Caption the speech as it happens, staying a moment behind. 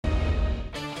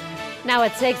Now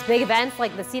at 6, big events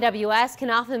like the CWS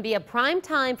can often be a prime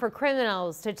time for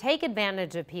criminals to take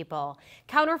advantage of people.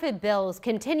 Counterfeit bills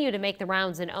continue to make the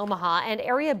rounds in Omaha, and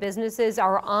area businesses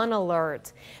are on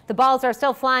alert. The balls are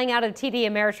still flying out of TD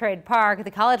Ameritrade Park.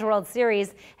 The College World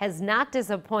Series has not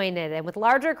disappointed, and with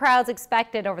larger crowds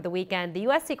expected over the weekend, the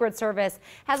U.S. Secret Service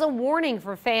has a warning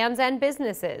for fans and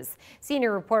businesses.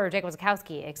 Senior reporter Jake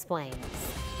Wazakowski explains.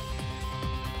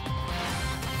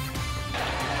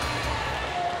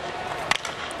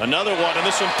 Another one, and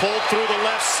this one pulled through the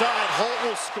left side. Holt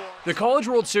will score. The College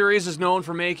World Series is known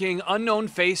for making unknown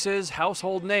faces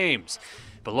household names.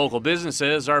 But local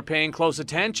businesses are paying close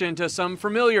attention to some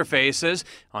familiar faces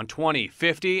on $20,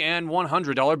 $50, and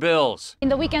 $100 bills.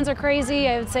 The weekends are crazy.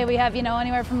 I would say we have,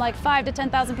 anywhere from like 5,000 to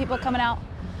 10,000 people coming out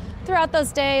throughout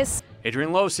those days.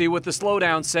 Adrian Losey with the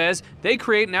Slowdown says they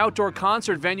create an outdoor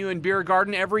concert venue and beer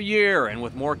garden every year, and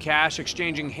with more cash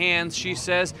exchanging hands, she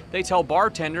says they tell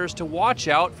bartenders to watch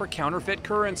out for counterfeit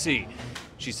currency.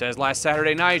 She says last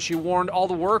Saturday night she warned all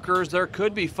the workers there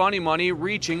could be funny money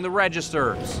reaching the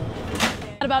registers.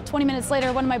 About 20 minutes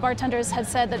later, one of my bartenders had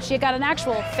said that she had got an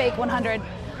actual fake 100.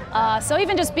 So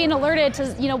even just being alerted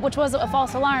to, which was a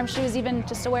false alarm, she was even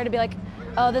just aware to be like,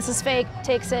 oh, this is fake,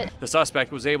 takes it. The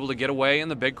suspect was able to get away in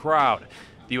the big crowd.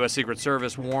 The U.S. Secret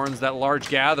Service warns that large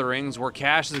gatherings where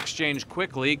cash is exchanged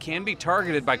quickly can be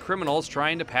targeted by criminals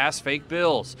trying to pass fake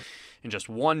bills. In just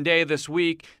one day this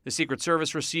week, the Secret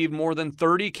Service received more than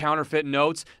 30 counterfeit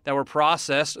notes that were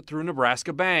processed through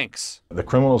Nebraska banks. The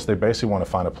criminals, they basically want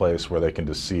to find a place where they can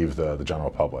deceive the general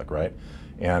public, right?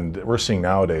 And we're seeing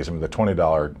nowadays, the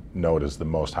 $20 note is the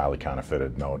most highly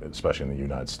counterfeited note, especially in the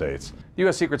United States. The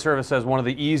U.S. Secret Service says one of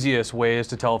the easiest ways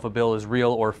to tell if a bill is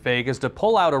real or fake is to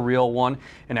pull out a real one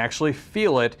and actually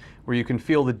feel it, where you can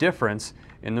feel the difference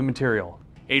in the material.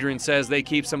 Adrian says they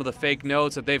keep some of the fake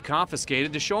notes that they've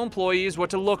confiscated to show employees what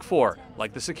to look for,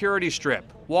 like the security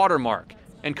strip, watermark,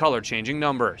 and color-changing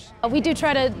numbers. We do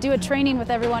try to do a training with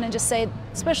everyone and just say,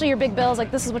 especially your big bills, like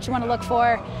this is what you want to look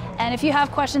for. And if you have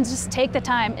questions, just take the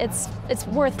time. It's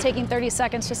worth taking 30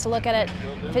 seconds just to look at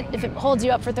it. If it holds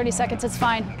you up for 30 seconds, it's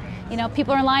fine.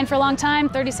 People are in line for a long time.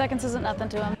 30 seconds isn't nothing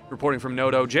to them. Reporting from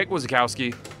Noto, Jake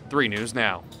Wazakowski, 3 News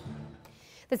Now.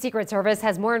 The Secret Service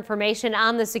has more information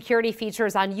on the security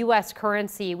features on U.S.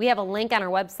 currency. We have a link on our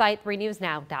website,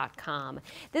 3newsnow.com.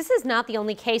 This is not the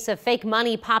only case of fake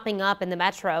money popping up in the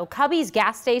metro. Cubby's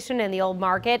gas station in the Old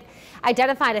Market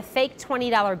identified a fake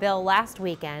 $20 bill last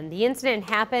weekend. The incident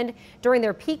happened during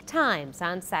their peak times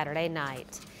on Saturday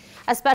night.